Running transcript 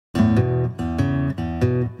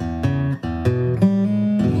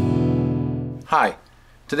Hi,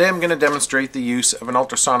 today I'm going to demonstrate the use of an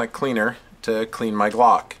ultrasonic cleaner to clean my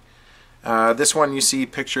Glock. This one you see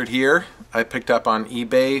pictured here I picked up on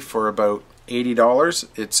eBay for about $80.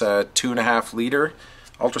 It's a 2.5 liter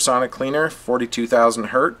ultrasonic cleaner, 42,000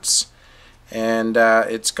 hertz, and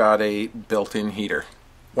it's got a built-in heater.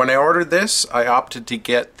 When I ordered this, I opted to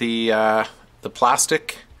get the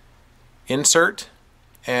plastic insert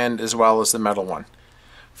and as well as the metal one.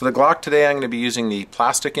 For the Glock today I'm going to be using the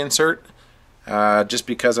plastic insert just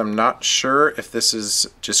because I'm not sure if this is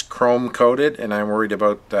just chrome coated and I'm worried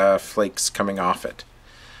about flakes coming off it.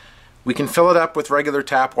 We can fill it up with regular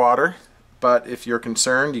tap water, but if you're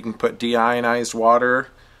concerned you can put deionized water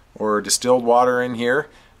or distilled water in here.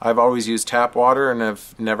 I've always used tap water and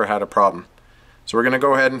I've never had a problem. So we're going to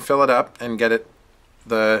go ahead and fill it up and get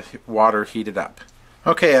the water heated up.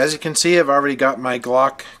 Okay, as you can see, I've already got my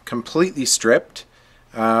Glock completely stripped.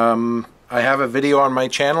 I have a video on my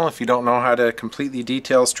channel if you don't know how to completely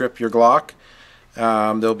detail strip your Glock.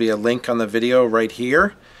 There'll be a link on the video right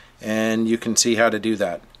here and you can see how to do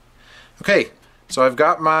that. Okay, so I've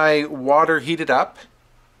got my water heated up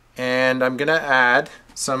and I'm gonna add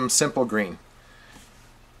some Simple Green.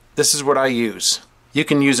 This is what I use. You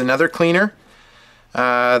can use another cleaner.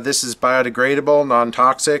 This is biodegradable,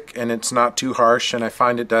 non-toxic, and it's not too harsh, and I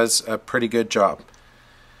find it does a pretty good job.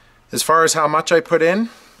 As far as how much I put in,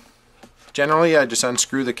 generally I just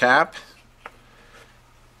unscrew the cap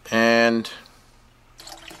and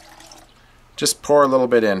just pour a little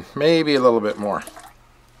bit in, maybe a little bit more.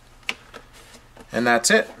 And that's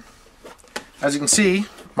it. As you can see,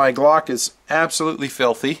 my Glock is absolutely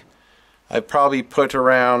filthy. I've probably put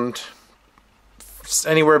around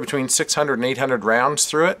anywhere between 600 and 800 rounds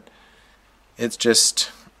through it. It's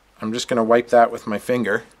just, I'm just going to wipe that with my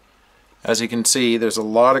finger. As you can see, there's a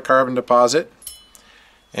lot of carbon deposit,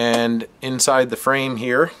 and inside the frame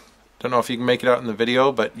here, don't know if you can make it out in the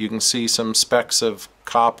video, but you can see some specks of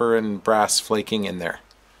copper and brass flaking in there.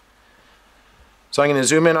 So I'm going to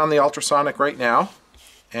zoom in on the ultrasonic right now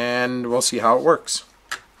and we'll see how it works.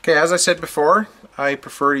 Okay, as I said before, I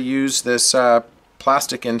prefer to use this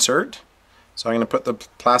plastic insert. So I'm going to put the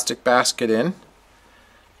plastic basket in. I'm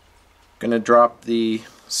going to drop the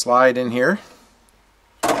slide in here,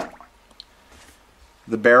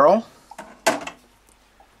 the barrel,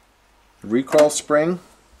 the recoil spring,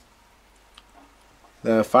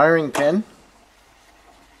 the firing pin,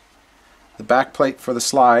 the back plate for the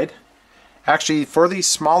slide. Actually, for these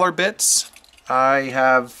smaller bits,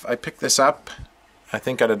 I picked this up I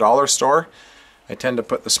think at a dollar store. I tend to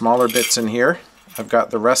put the smaller bits in here. I've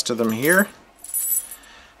got the rest of them here.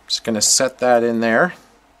 Just going to set that in there.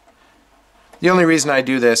 The only reason I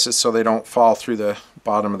do this is so they don't fall through the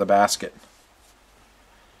bottom of the basket.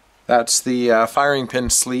 That's the firing pin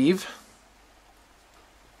sleeve.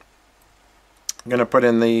 I'm going to put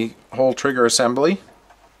in the whole trigger assembly.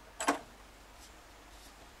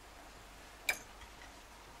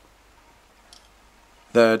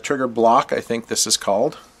 The trigger block, I think this is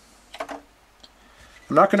called.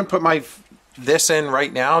 I'm not going to put this in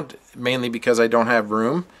right now, mainly because I don't have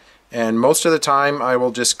room. And most of the time I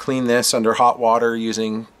will just clean this under hot water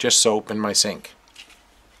using just soap in my sink.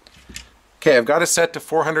 Okay, I've got it set to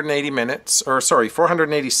 480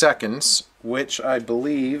 seconds, which I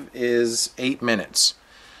believe is 8 minutes.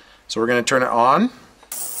 So we're going to turn it on.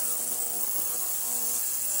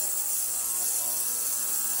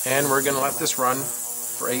 And we're going to let this run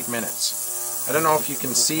for 8 minutes. I don't know if you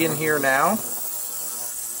can see in here now.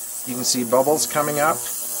 You can see bubbles coming up.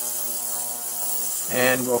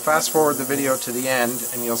 And we'll fast forward the video to the end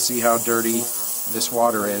and you'll see how dirty this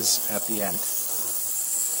water is at the end.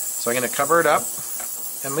 So I'm going to cover it up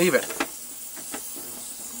and leave it.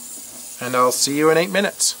 And I'll see you in 8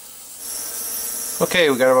 minutes. Okay,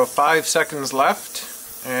 we've got about 5 seconds left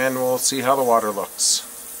and we'll see how the water looks.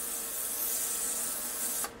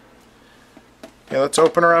 Okay, let's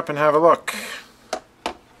open her up and have a look.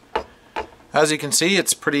 As you can see,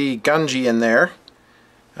 it's pretty gungy in there.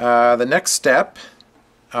 The next step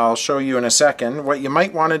I'll show you in a second. What you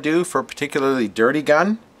might want to do for a particularly dirty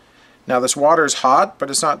gun. Now this water is hot, but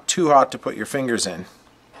it's not too hot to put your fingers in.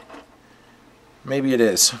 Maybe it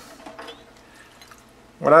is.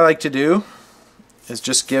 What I like to do is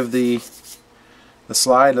just give the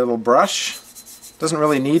slide a little brush. Doesn't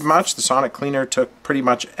really need much. The sonic cleaner took pretty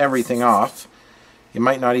much everything off. You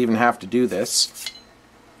might not even have to do this.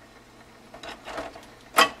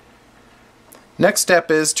 Next step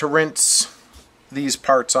is to rinse these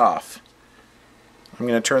parts off. I'm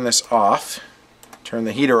going to turn this off, turn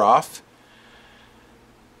the heater off.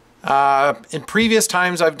 In previous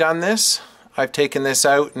times I've done this, I've taken this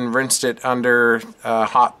out and rinsed it under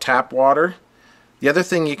hot tap water. The other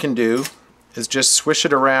thing you can do is just swish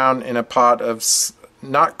it around in a pot of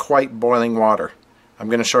not quite boiling water. I'm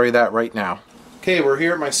going to show you that right now. Okay, we're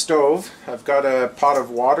here at my stove. I've got a pot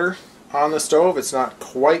of water on the stove. It's not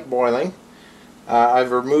quite boiling.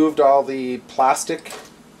 I've removed all the plastic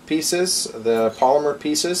pieces, the polymer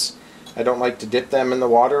pieces. I don't like to dip them in the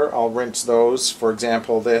water. I'll rinse those, for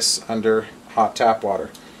example this, under hot tap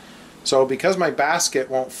water. So because my basket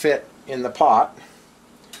won't fit in the pot,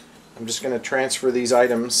 I'm just going to transfer these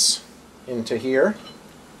items into here.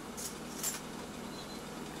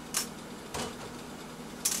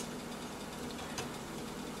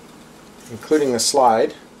 Including the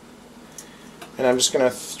slide. And I'm just going to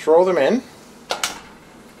throw them in.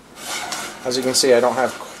 As you can see, I don't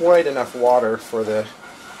have quite enough water for the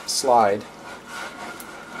slide.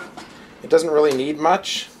 It doesn't really need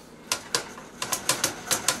much.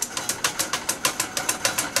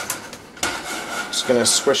 Just going to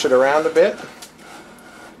squish it around a bit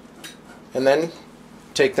and then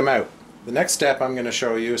take them out. The next step I'm going to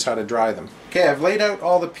show you is how to dry them. Okay, I've laid out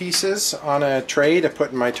all the pieces on a tray to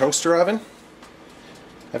put in my toaster oven.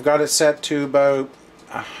 I've got it set to about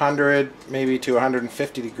 100, maybe to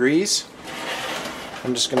 150 degrees.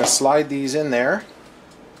 I'm just going to slide these in there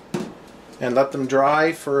and let them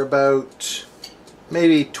dry for about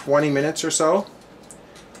maybe 20 minutes or so,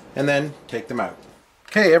 and then take them out.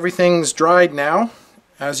 Okay, everything's dried now.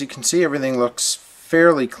 As you can see, everything looks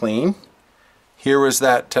fairly clean. Here was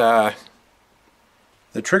that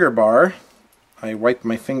the trigger bar I wiped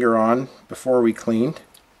my finger on before we cleaned.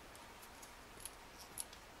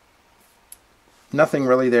 Nothing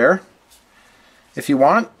really there. If you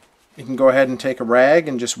want, you can go ahead and take a rag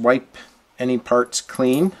and just wipe any parts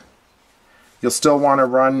clean. You'll still want to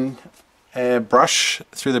run a brush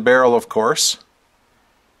through the barrel, of course.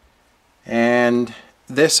 And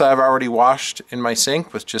this I've already washed in my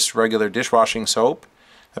sink with just regular dishwashing soap.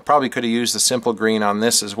 I probably could have used the Simple Green on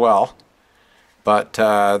this as well. But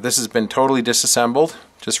this has been totally disassembled.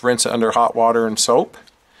 Just rinse it under hot water and soap.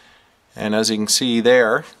 And as you can see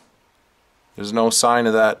there, there's no sign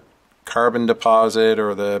of that carbon deposit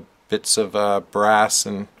or the bits of brass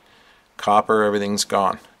and copper. Everything's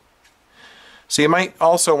gone. So you might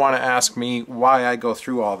also want to ask me why I go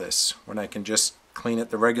through all this when I can just clean it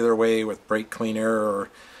the regular way with brake cleaner or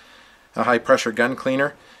a high pressure gun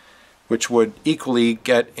cleaner, which would equally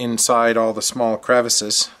get inside all the small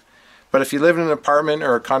crevices. But if you live in an apartment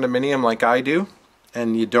or a condominium like I do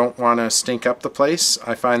and you don't want to stink up the place,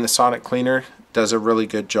 I find the Sonic Cleaner does a really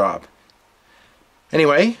good job.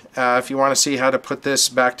 Anyway, if you want to see how to put this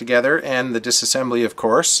back together and the disassembly, of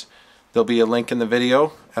course, there'll be a link in the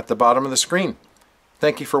video at the bottom of the screen.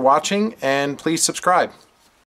 Thank you for watching, and please subscribe.